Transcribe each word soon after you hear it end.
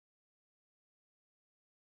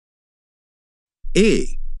A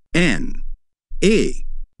N A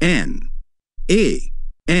N A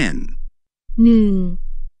N หนึ่ง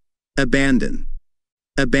abandon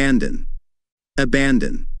abandon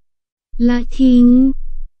abandon ละทิ้ง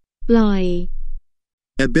ปล่อย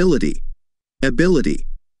ability ability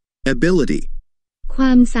ability คว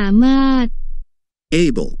ามสามารถ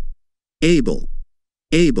able able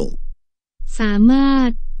able สามาร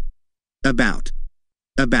ถ about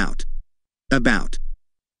about about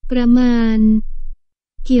ประมาณ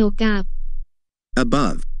เกี่ยวกับ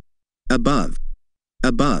above above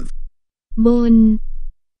above บน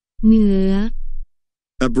เหนือ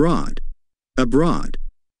abroad abroad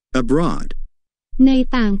abroad ใน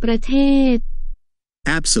ต่างประเทศ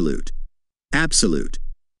absolute absolute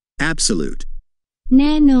absolute แ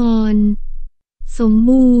น่นอน สม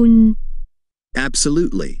บูรณ์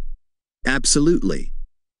absolutely absolutely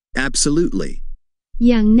absolutely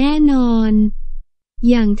อย่างแน่นอน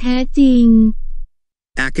อย่างแท้จริง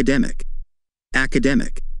academic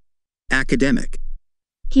academic academic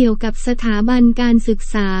เกี่ยวกับสถาบันการศึก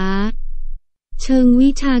ษา เชิง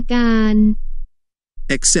วิชาการ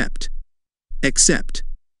accept accept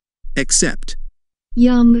accept ย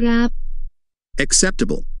อมรับ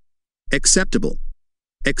acceptable acceptable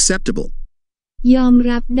acceptable ยอม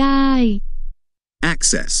รับได้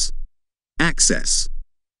access access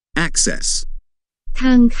access ท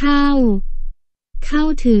างเข้า เข้า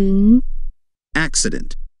ถึง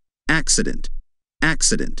accident accident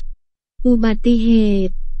accident อุบัติเห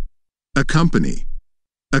ตุ accompany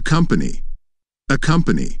accompany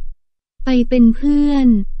accompany ไปเป็นเพื่อน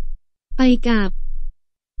ไปกับ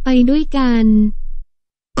ไปด้วยกัน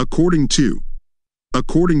according to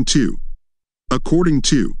according to according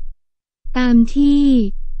to ตามที่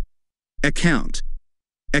account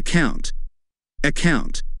account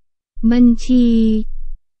account บัญชี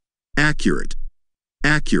accurate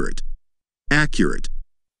accurate accurate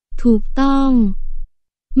ถูกต้อง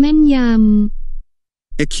แม่นย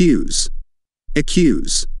ำ accuse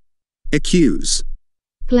accuse accuse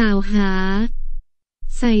กล่าวหา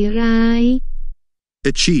ใส่ร้าย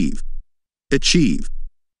achieve achieve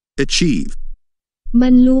achieve บร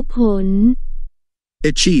รลุผล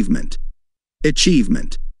achievement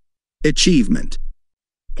achievement achievement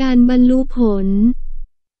การบรรลุผล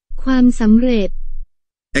ความสำเร็จ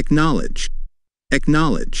acknowledge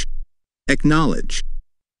acknowledge acknowledge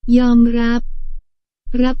ยอมรับ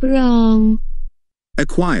รับรอง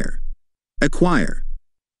acquire acquire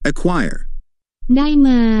acquire ได้ม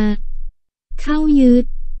า เข้ายึด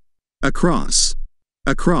across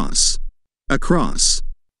across across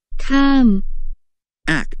ข้าม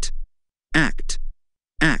act act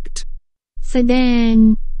act แสดง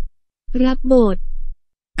รับบท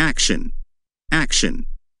action action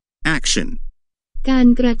action การ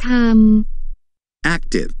กระทำ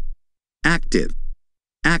active active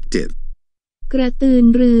active กระตือ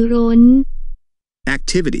รือร้น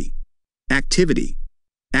activity activity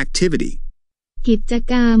activity กิจ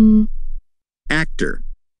กรรม actor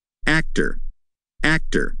actor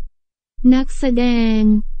actor นักแสดง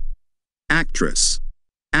actress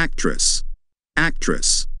actress actress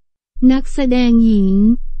นักแสดงหญิง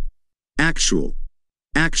actual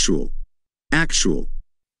actual actual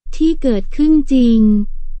ที่เกิดขึ้นจริง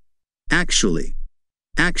actually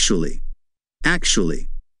actually actually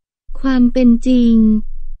ความเป็นจริง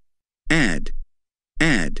add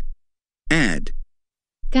add add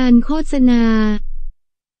การโฆษณา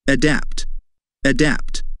adapt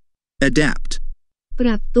adapt adapt ป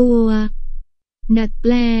รับตัว ดัดแป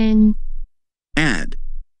ลง add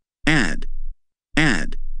add add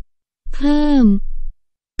เพิ่ม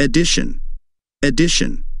addition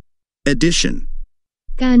addition addition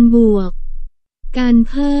การบวก การ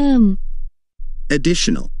เพิ่ม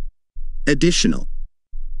additional additional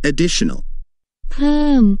additional เ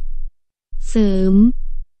พิ่ม เสริม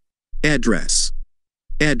address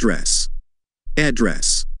address address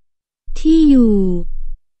ที่อยู่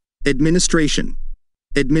administration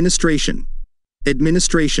administration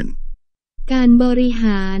administration การบริห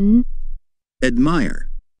าร admire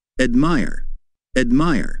admire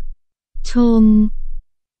admire ชม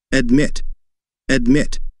admit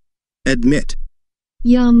admit admit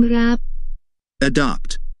ยอมรับ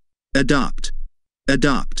adopt adopt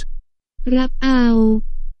adopt รับเอา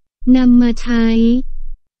นำมาใช้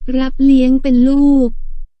รับเลี้ยงเป็นลูก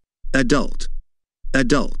adult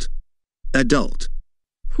adult adult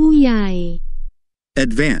ผู้ใหญ่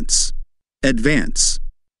advance advance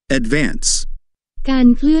advance การ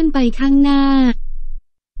เคลื่อนไปข้างหน้า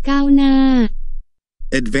ก้าวหน้า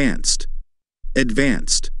advanced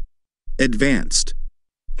advanced advanced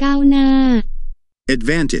ก้าวหน้า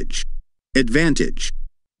advantage advantage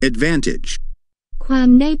advantage ควา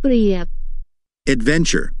มได้เปรียบ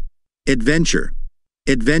adventure, adventure,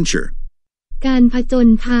 adventure, การผจญ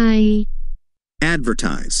ภัย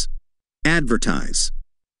advertise, advertise,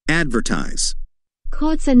 advertise, โฆ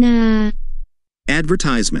ษณา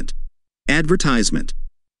advertisement, advertisement,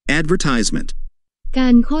 advertisement, กา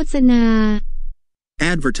รโฆษณา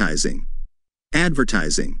advertising,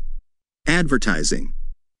 advertising, advertising,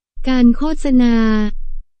 การโฆษณา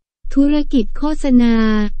ธุรกิจโฆษณา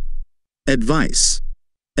advice,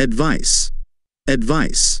 advice,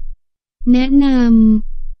 advice, แนะน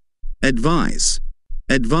advise,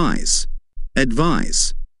 advise, advise,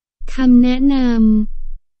 ำ คำแนะน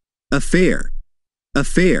affair,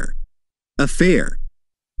 affair, affair,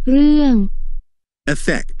 ำ เรื่อง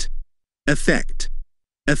effect, effect,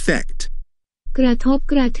 effect, กระทบ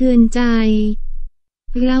กระเทือนใจ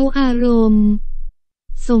เร้าอารมณ์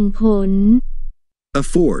ส่งผล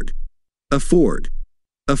afford, afford,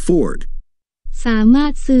 afford, สามาร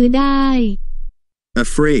ถซื้อได้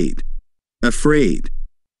afraid, afraid,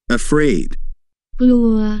 afraid, กลั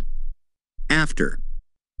ว after,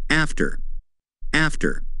 after,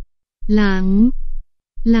 after, หลัง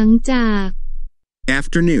หลังจาก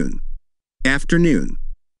afternoon, afternoon,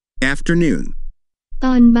 afternoon, ต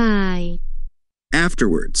อนบ่าย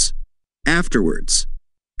afterwards, afterwards,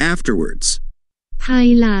 afterwards, ภาย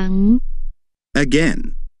หลัง again,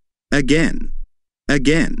 again,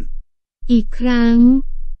 again, อีกครั้ง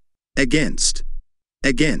against,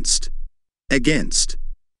 against, against,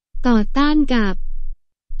 ต่อต้านกับ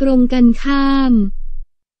ตรงกันข้าม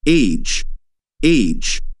age, age,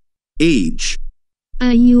 age, อ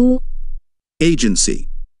ายุ agency,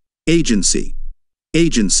 agency,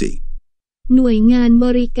 agency, หน่วยงานบ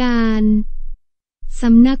ริการ ส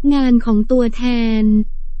ำนักงานของตัวแทน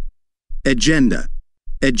agenda,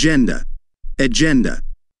 agenda, agenda,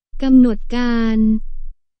 กำหนดการ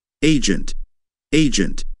agent,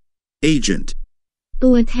 agent, agent,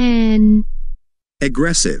 ตัวแทน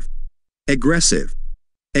aggressive, aggressive,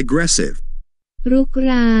 aggressive, รุก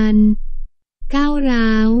ราน ก้าวร้า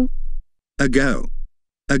ว ago,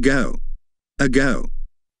 ago, ago,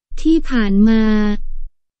 ที่ผ่านมา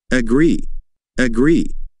agree, agree,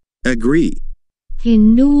 agree, เห็น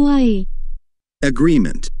ด้วย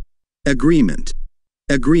agreement, agreement,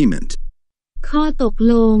 agreement, ข้อตก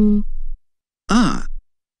ลง ah,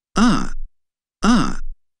 ah, ah,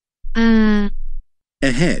 อา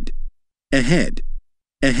ahead, ahead,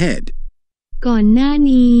 ahead, ก่อนหน้า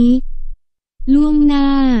นี้ ล่วงหน้า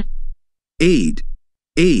aid,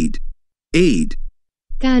 aid, aid,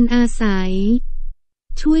 การอาศัย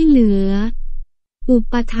ช่วยเหลือ อุ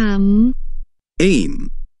ปถัมภ์ aim,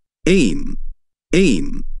 aim, aim,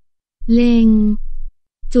 เล็ง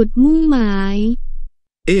จุดมุ่งหมาย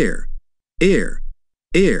air, air,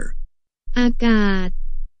 air, อากาศ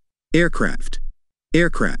aircraft,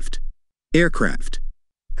 aircraft, aircraft,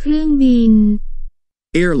 เครื่องบิน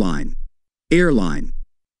airline, airline,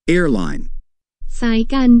 airline, สาย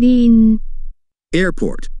การบิน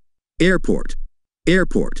airport, airport,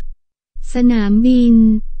 airport, สนามบิน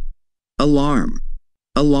alarm,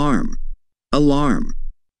 alarm, alarm,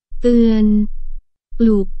 เตือน ป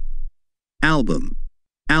ลุก album,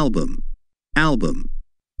 album, album,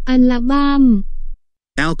 อัลบั้ม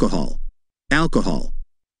alcohol, alcohol,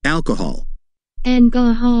 alcohol, แอลกอ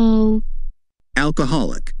ฮอล์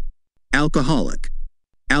alcoholic, alcoholic,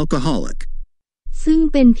 alcoholic, ซึ่ง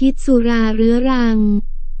เป็นพิษสุราเรื้อรัง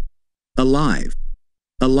alive,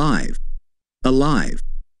 alive, alive,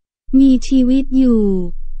 มีชีวิตอยู่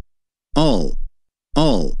all,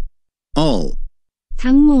 all, all,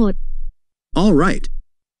 ทั้งหมด all right,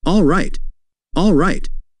 all right, all right,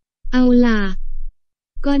 เอาล่ะ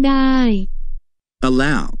ก็ได้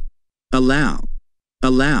allow, allow,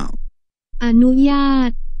 allow, อนุญา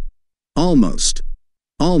ต almost,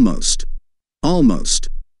 almost, almost,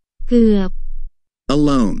 เกือบ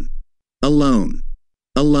alone, alone,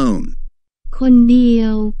 alone, คนเดีย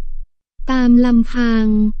ว ตามลำพัง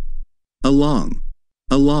along,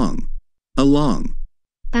 along, along,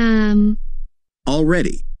 ตาม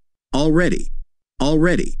already, already,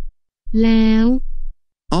 already, แล้ว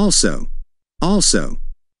also, also,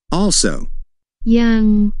 also, ยัง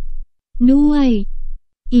ด้วย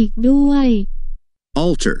อีกด้วย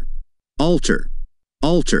alter, alter,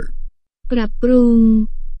 alter, ปรับปรุง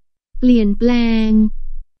เปลี่ยนแปลง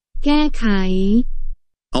แก้ไข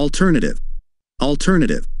alternative,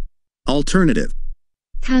 alternative, alternative,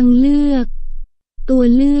 ทางเลือก ตัว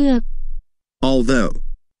เลือก although,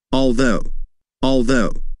 although,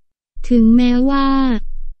 although, ถึงแม้ว่า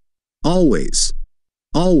always,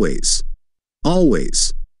 always, always,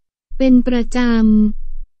 เป็นประจ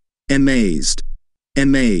amazed,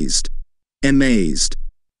 amazed, amazed,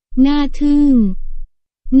 น่าทึ่ง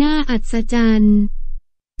น่าอัศจรรย์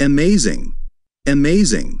amazing,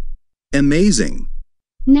 amazing, amazing,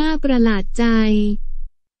 น่าประหลาดใจ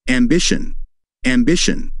ambition,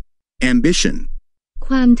 ambition, ambition, ค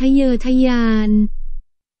วามทะเยอทะยาน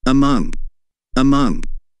among, among,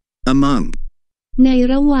 among, ใน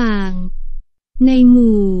ระหว่าง ในห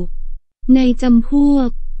มู่ ในจำพวก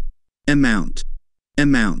amount,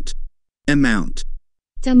 amount, amount,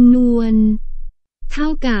 จำนวน เท่า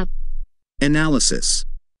กับ analysis,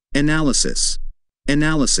 analysis,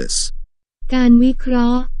 analysis, การวิเครา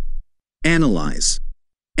ะห์ analyze,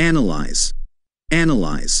 analyze,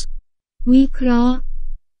 analyze, วิเคราะห์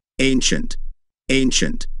ancient,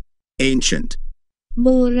 ancient, ancient, โบ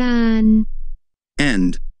ราณ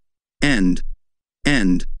end, end,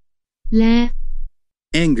 end, และ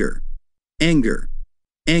anger, anger,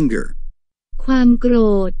 anger, ความโกร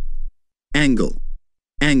ธ angle,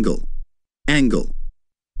 angle, angle,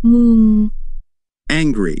 มุม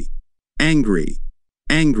angry, angry,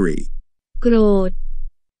 angry, โกรธ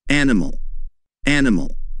animal, animal,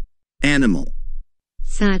 animal,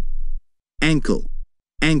 สัตว์ ankle,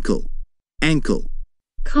 ankle, ankle,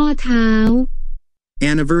 ข้อเท้า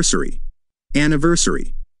anniversary, anniversary,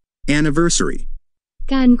 anniversary,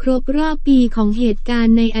 การครบรอบปีของเหตุการ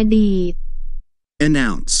ณ์ในอดีต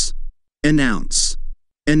announce, announce,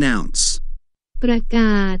 announce, ประก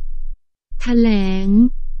าศ แถลง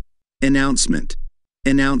announcement,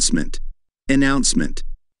 announcement, announcement,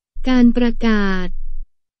 การประกาศ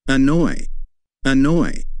annoy,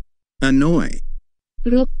 annoy, annoy,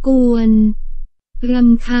 รบกวน ร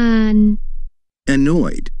ำคาญ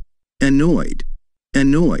annoyed, annoyed,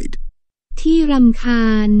 annoyed, ที่รำคา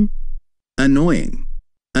ญ annoying,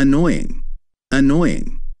 annoying, annoying,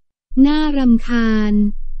 น่ารำคาญ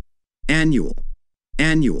annual,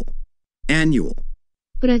 annual, annual,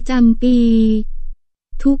 ประจำปี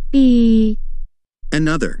ทุกปี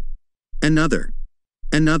another, another,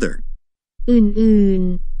 another, อื่น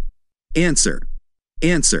answer,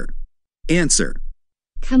 answer, answer,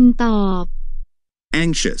 ๆ คำตอบ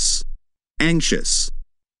anxious, anxious,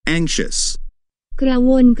 anxious, กระว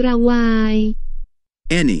นกระวาย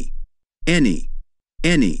any, any,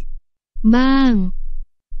 any, บ้าง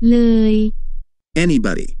เลย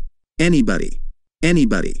anybody, anybody,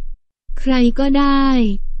 anybody, ใครก็ได้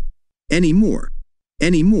anymore,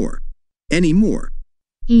 anymore, anymore,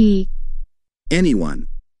 อีก anyone,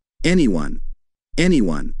 anyone,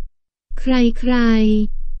 anyone, ใครใคร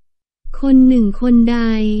คนหนึ่งคนใด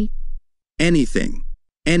anything,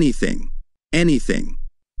 anything, anything,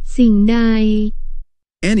 สิ่งใด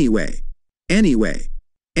anyway, anyway,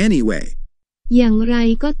 anyway, อย่างไร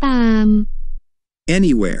ก็ตาม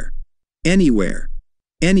anywhere, anywhere,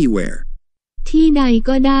 anywhere, ที่ใด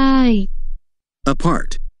ก็ได้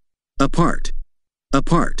apart, apart,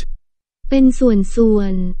 apart, เป็นส่ว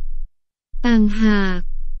นๆ ต่างหาก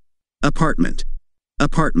apartment,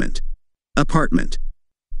 apartment, apartment,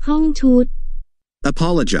 ห้องชุด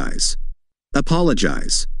apologize,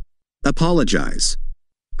 apologize, apologize,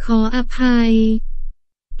 ขออภัย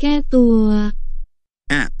แก้ตัว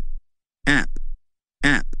app, app,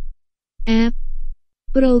 app, แอป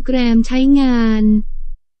โปรแกรมใช้งาน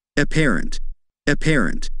apparent,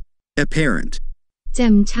 apparent, apparent, แจ่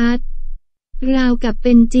มชัด ราวกับเ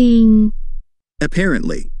ป็นจริง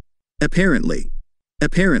apparently, apparently,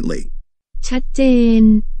 apparently, ชัดเจน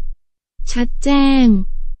ชัดแจ้ง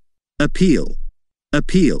appeal,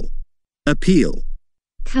 appeal, appeal,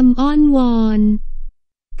 คำอ้อนวอน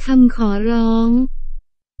คำขอร้อง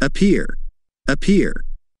appear, appear,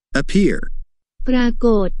 appear, ปราก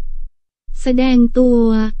ฏ แสดงตัว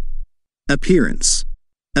appearance,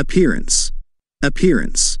 appearance,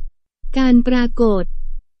 appearance, การปรากฏ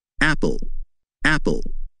apple, apple,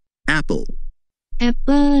 apple, แอปเ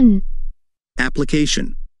ปิล application,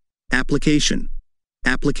 application,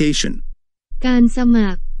 application, การสมั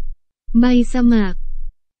คร ใบสมัคร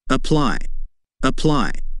apply, apply,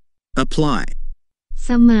 apply, ส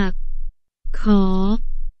มัคร ขอ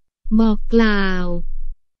บอกกล่าว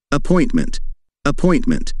appointment,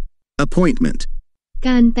 appointment, appointment, ก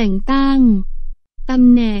ารแต่งตั้ง ต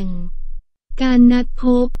ำแหน่ง การนัดพ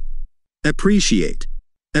บ appreciate,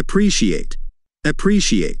 appreciate,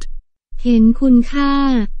 appreciate, เห็นคุณค่า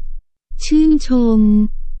ชื่นชม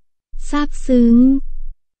ซาบซึ้ง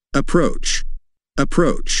approach,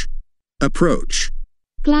 approach, approach,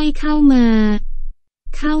 ใกล้เข้ามา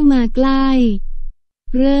เข้ามาใกล้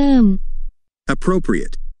เริ่ม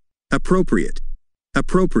appropriate, appropriate,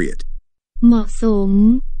 appropriate, เหมาะสม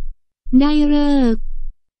ได้เลิก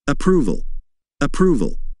approval,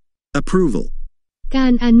 approval, approval, กา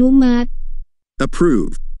รอนุมัติ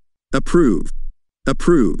approve, approve,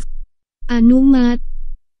 approve, อนุมัติ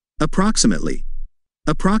approximately,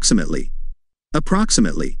 approximately,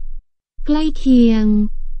 approximately, ใกล้เคียง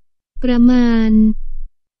ประมาณ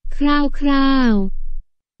คร่าว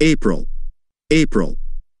ๆ April, April,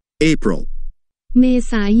 April, เม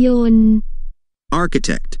ษายน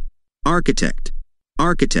architect, architect,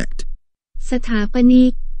 architect, สถาปนิ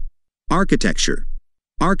ก architecture,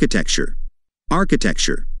 architecture,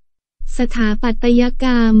 architecture, สถาปัตยก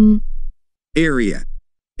รรม area,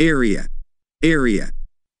 area, area,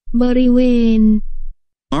 บริเวณ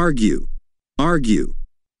argue, argue,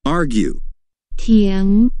 argue, เถียง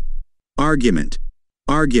argument,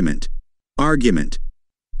 argument, argument,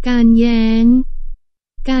 การแย้ง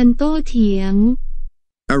การโต้เถียง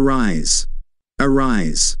arise,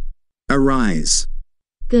 arise, arise,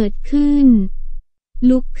 เกิดขึ้น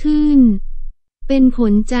ลุกขึ้น เป็นผ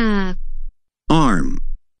ลจาก arm,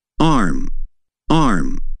 arm, arm,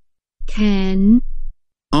 แขน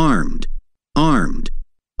armed, armed,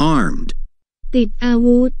 armed, ติดอา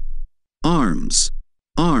วุธ arms,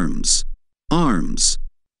 arms, arms,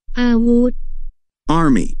 อาวุธ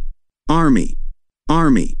army, army,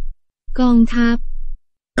 army, กองทัพ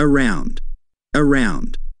around,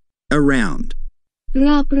 around, around, ร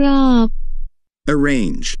อบรอบ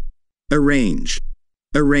arrange, arrange,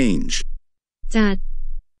 arrange, จัด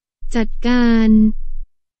จัดการ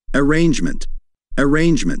arrangement,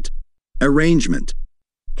 arrangement, arrangement,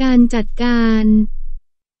 การจัดการ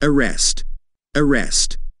arrest, arrest,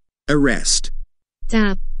 arrest, จั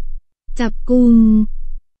บ จับกุม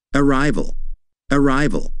arrival,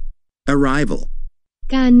 arrival, arrival,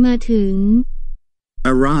 การมาถึง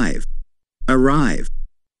arrive, arrive,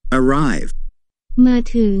 arrive, มา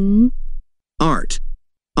ถึง art,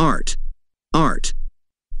 art, art,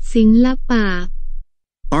 ศิลปะ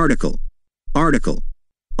article, article,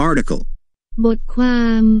 article, บทควา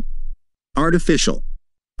ม artificial,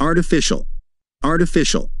 artificial,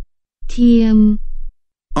 artificial, เทียม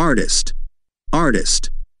artist, artist,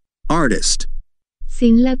 artist, ศิ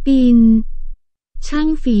ลปิน ช่าง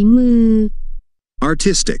ฝีมือ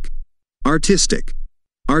artistic, artistic,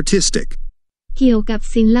 artistic, เกี่ยวกับ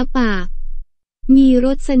ศิลปะ มีร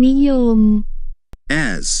สนิยม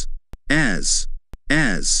as,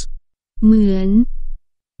 as, เหมือน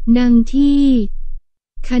ดังที่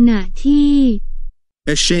ขณะที่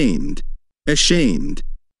ashamed, ashamed,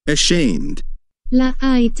 ashamed, ละอ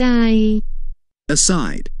ายใจ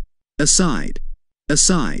aside, aside,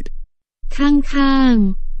 aside, ข้าง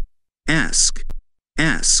ask,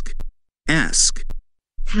 ask, ask,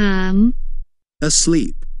 ๆ ถาม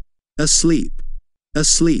asleep, asleep,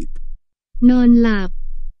 asleep, นอนหลับ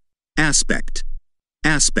aspect,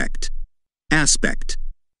 aspect, aspect,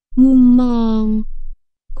 มุมมอง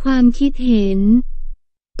ความคิดเห็น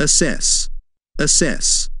assess, assess,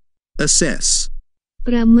 assess, ป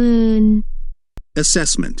ระเมิน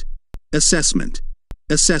assessment, assessment,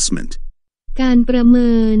 assessment, การประเ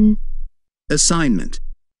มิน assignment,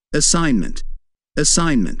 assignment,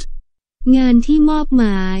 assignment, งานที่มอบหม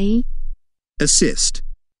าย assist,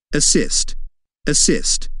 assist,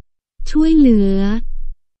 assist, ช่วยเหลือ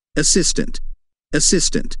assistant,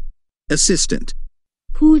 assistant, assistant,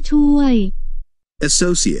 ผู้ช่วย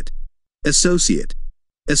associate, associate,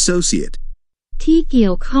 associate, ที่เกี่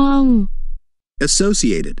ยวข้อง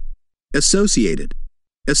associated, associated,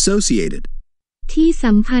 associated, ที่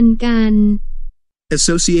สัมพันธ์กัน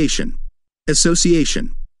association, association,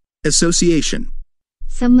 association,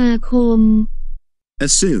 สมาคม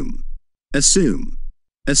assume, assume,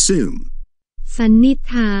 assume, สันนิษ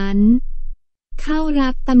ฐาน เข้ารั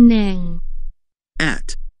บตำแหน่ง at,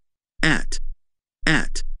 at,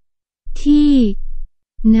 at, ที่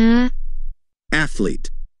ณ athlete,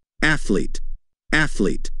 athlete,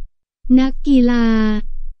 athlete, นักกีฬา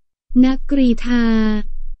นักกรีฑา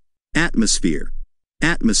atmosphere,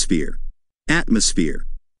 atmosphere, atmosphere,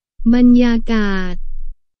 บรรยากาศ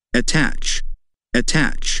attach,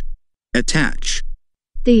 attach, attach,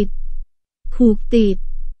 ติด ผูกติด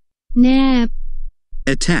แนบ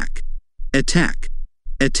attack, attack,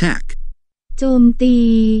 attack, โจมตี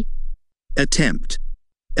attempt,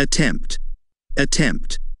 attempt,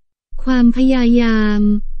 attempt, ความพยายาม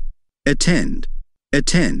attend,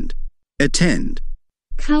 attend, attend,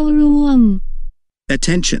 เข้าร่วม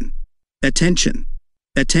attention, attention,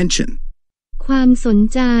 attention, ความสน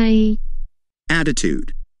ใจ attitude,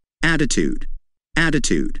 attitude,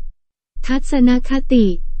 attitude, ทัศนคติ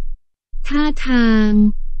ท่าทาง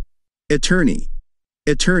attorney,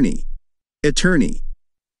 attorney, attorney,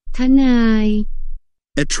 ทนาย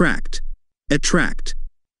attract, attract,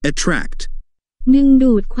 attract, ดึง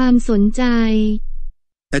ดูดความสนใจ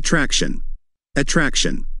attraction,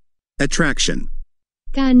 attraction, attraction,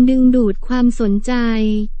 การดึงดูดความสนใจ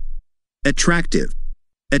attractive,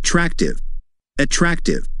 attractive,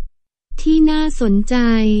 attractive, ที่น่าสนใจ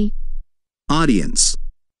audience,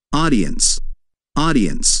 audience,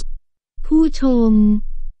 audience, ผู้ชม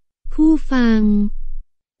ผู้ฟัง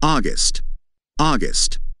August,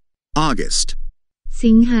 August, August,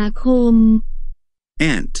 สิงหาคม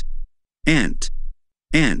ant, ant,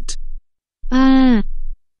 ant, ป้า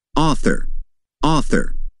author, author,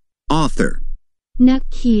 author, นัก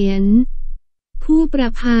เขียน ผู้ประ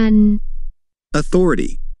พันธ์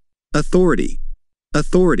authority, authority,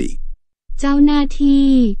 authority, เจ้าหน้าที่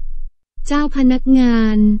เจ้าพนักงา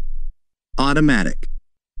น automatic,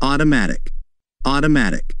 automatic,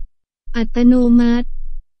 automatic, อัตโนมัติ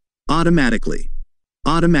automatically,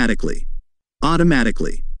 automatically,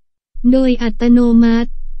 automatically, โดยอัตโนมั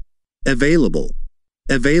ติ available,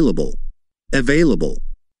 available, available,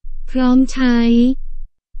 พร้อมใช้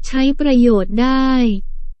ใช้ประโยชน์ได้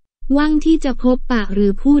ว่างที่จะพบปะหรื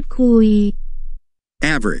อพูดคุย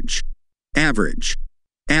average, average,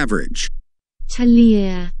 average, เฉลี่ย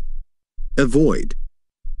avoid,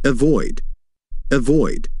 avoid,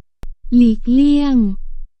 avoid, หลีกเลี่ยง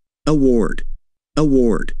award,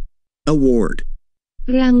 award, award,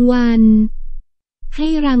 รางวัล ให้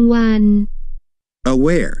รางวัล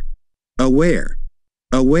aware, aware,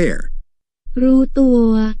 aware, รู้ตัว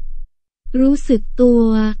รู้สึกตัว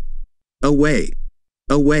away,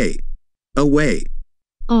 away, away,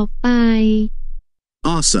 ออกไป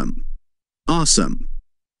awesome, awesome,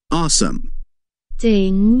 awesome, เจ๋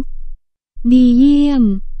ง ดีเยี่ยม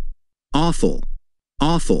awful,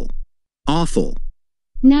 awful, awful,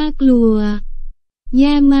 น่ากลัว แ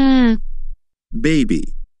ย่มาก baby,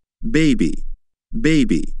 baby,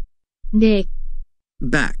 baby, เด็ก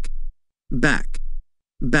back, back,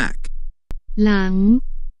 back, หลัง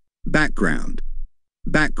background,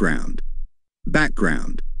 background,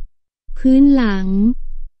 background, พื้นหลัง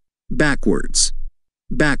backwards,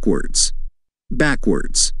 backwards,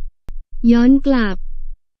 backwards, ย้อนกลับ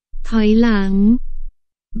ถอยหลัง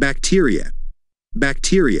bacteria,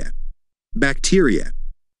 bacteria, bacteria,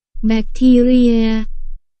 แบคทีเรีย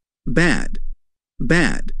bad,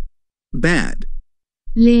 bad, bad,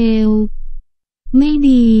 เลว ไม่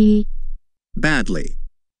ดี badly,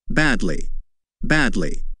 badly,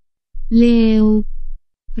 badly, เลว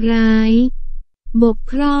ร้าย บก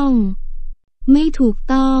พร่อง ไม่ถูก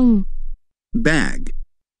ต้อง bag,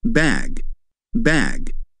 bag, bag,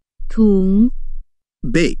 ถุง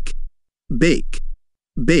bake, bake,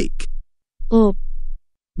 bake, อบ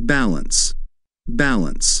balance,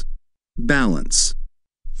 balance, balance,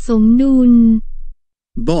 สมดุล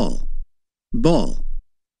ball, ball,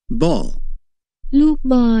 ball, ลูก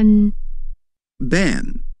บอล ban,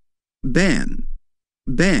 ban,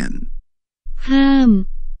 ban, ห้าม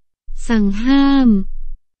สั่งห้าม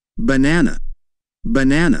banana,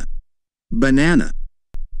 banana, banana,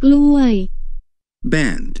 กล้วย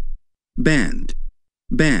band, band,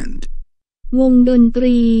 band, วงดนต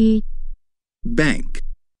รี bank,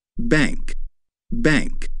 bank,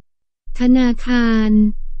 bank, ธนาคาร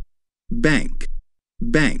bank,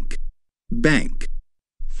 bank, bank,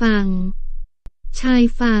 ฝั่ง ชาย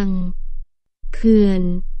ฝั่ง เขื่อน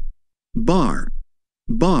bar,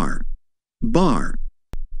 bar, bar,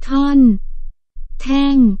 ท่อน แท่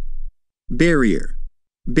ง barrier,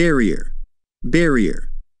 barrier, barrier,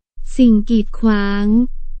 สิ่งกีดขวาง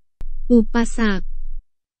อุปสรรค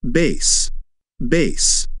base,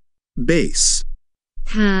 base, base,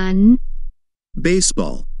 ฐาน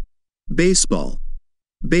baseball, baseball,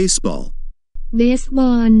 baseball, เบสบ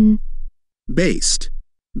อล based,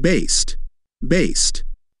 based, based,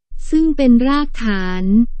 ซึ่งเป็นรากฐาน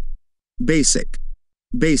basic,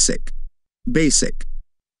 basic, basic,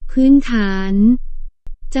 พื้นฐาน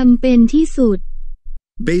จำเป็นที่สุด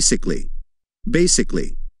basically, basically,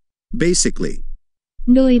 basically,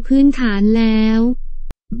 โดยพื้นฐานแล้ว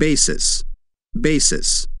basis, basis,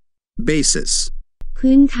 basis,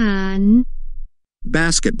 พื้นฐาน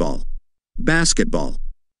basketball, basketball,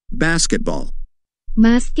 basketball, บ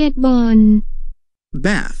าสเกตบอล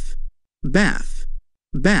bath, bath,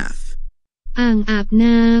 bath, อ่างอาบ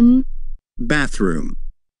น้ำ bathroom,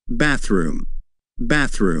 bathroom,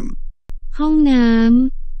 bathroom, ห้องน้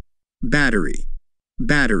battery,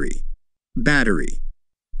 battery, battery,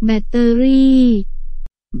 ำ แบตเตอรี่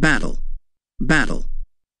battle, battle,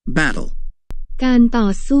 battle, การต่อ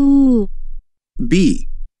สู้ B,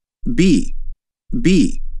 B, B,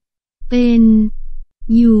 เป็น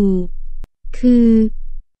อยู่ คือ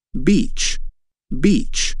beach,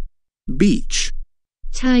 beach, beach,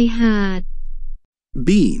 ชายหาด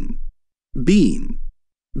bean, bean,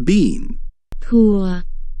 bean, ถั่ว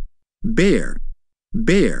bear,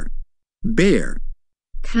 bear, bear,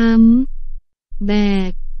 ค้ำแบ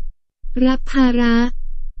กรับภาระ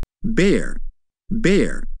bear,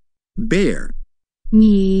 bear, bear, ห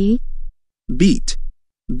มี beat,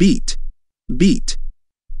 beat, beat,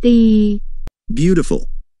 ตี beautiful,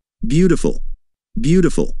 beautiful,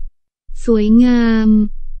 beautiful, สวยงาม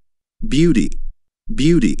beauty,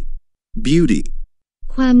 beauty, beauty,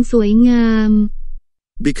 ความสวยงาม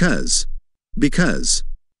because, because,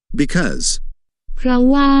 because, เพราะ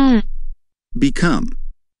ว่า become,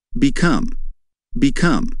 become,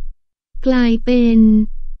 become, กลายเป็น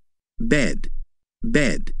bed,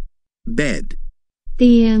 bed, bed, เ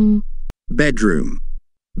ตียง bedroom,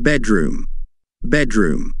 bedroom,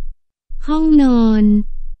 bedroom, ห้องนอน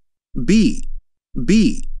bee,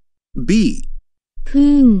 bee, bee,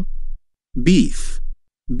 พึ่ง beef,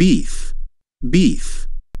 beef, beef,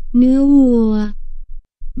 เนื้อวัว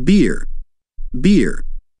beer, beer,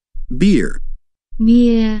 beer, เบี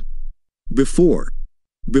ยร์ before,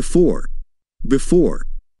 before, before,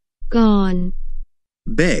 ก่อน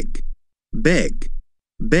beg, beg,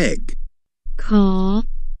 beg, ขอ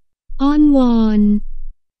อ้อนวอน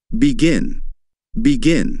begin,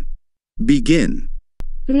 begin, begin,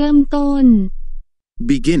 เริ่มต้น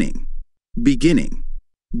beginning, beginning,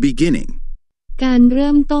 beginning, การเ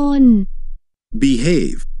ริ่มต้น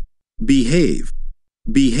behave, behave,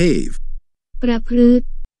 behave, ประพฤติ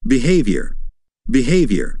behavior,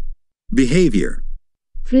 behavior, behavior,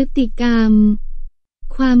 พฤติกรรม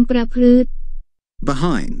ความประพฤติ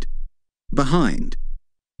behind, behind,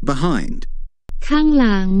 behind, ข้างห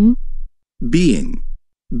ลัง being,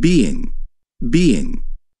 being, being,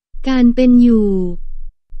 การเป็นอยู่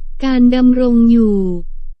การดำรงอยู่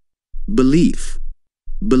belief,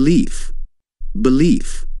 belief, belief,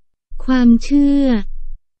 ความเชื่อ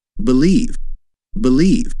believe,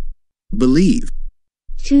 believe, believe,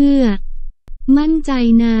 เชื่อ มั่นใจ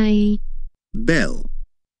ใน bell,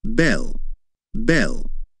 bell, bell,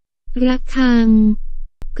 ระฆัง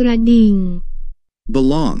กระดิ่ง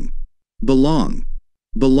belong, belong,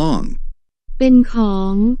 belong, เป็นขอ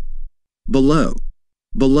ง below,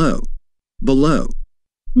 below, below,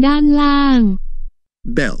 ด้านล่าง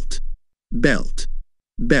belt, belt,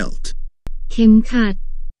 belt, เข็มขัด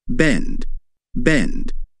bend, bend,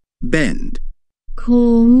 bend, โค้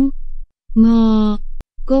ง งอ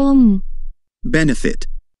ก้ม benefit,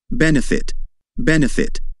 benefit,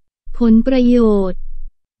 benefit, ผลประโยชน์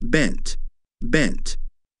bent, bent,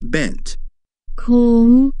 bent, โค้ง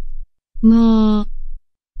งอ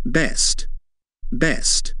best,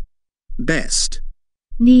 best, best,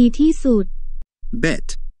 ดีที่สุด bet,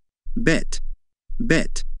 bet,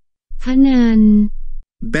 bet, พนัน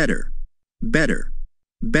better, better,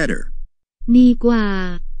 better, ดีกว่า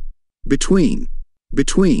between,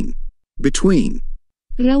 between, between,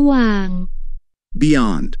 ระหว่าง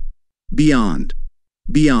beyond, beyond,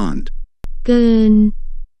 beyond, เกิน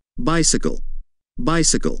bicycle,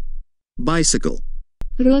 bicycle, bicycle,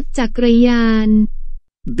 รถจักรยาน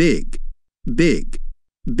big, big,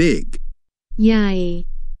 big, ใหญ่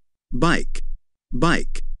bike,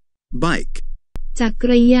 bike, bike, จัก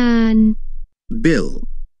รยาน bill,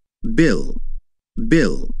 bill,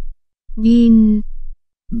 bill, บิน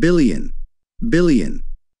billion, billion,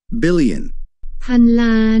 billion, พัน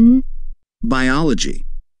ล้าน biology,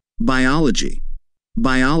 biology,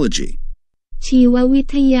 biology, ชีววิ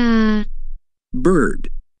ทยา bird,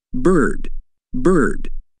 bird, bird,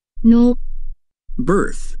 นก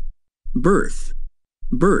birth, birth,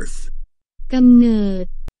 birth, กำเนิด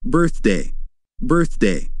birthday,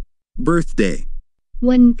 birthday, birthday,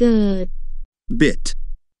 วันเกิด bit,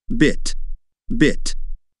 bit, bit,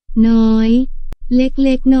 น้อย เ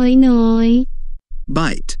ล็กๆน้อย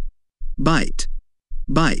bite, bite,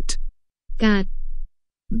 bite, ๆ กัด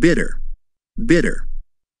bitter, bitter,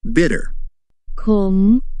 bitter, ขม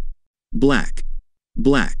black,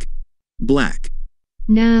 black, black,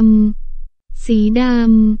 ดำ สีด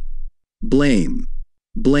ำ blame,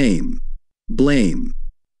 blame, blame,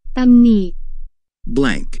 ตำหนิ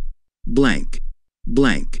blank, blank,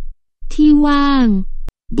 blank, ที่ว่าง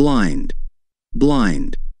blind,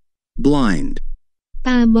 blind, blind, ต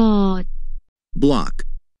าบอด block,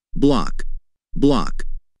 block, block,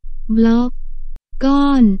 บล็อก ก้อ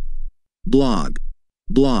น blog,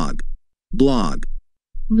 blog, blog,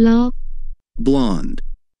 บล็อก blonde,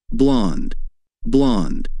 blonde,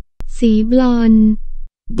 blonde, สีบลอนด์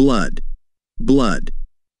blood, blood,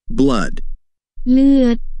 blood, เลือ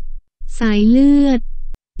ด สายเลือด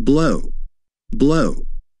blow, blow,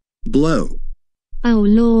 blow, เป่า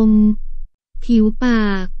ลม ผิวปา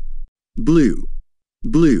ก blue,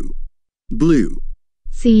 blue, blue,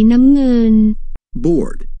 สีน้ำเงิน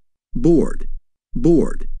board, board,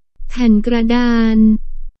 board, แผ่นกระดาน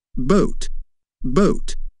boat, boat,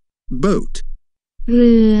 boat, เ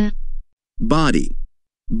รือ body,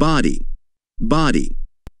 body, body,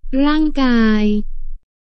 ร่างกาย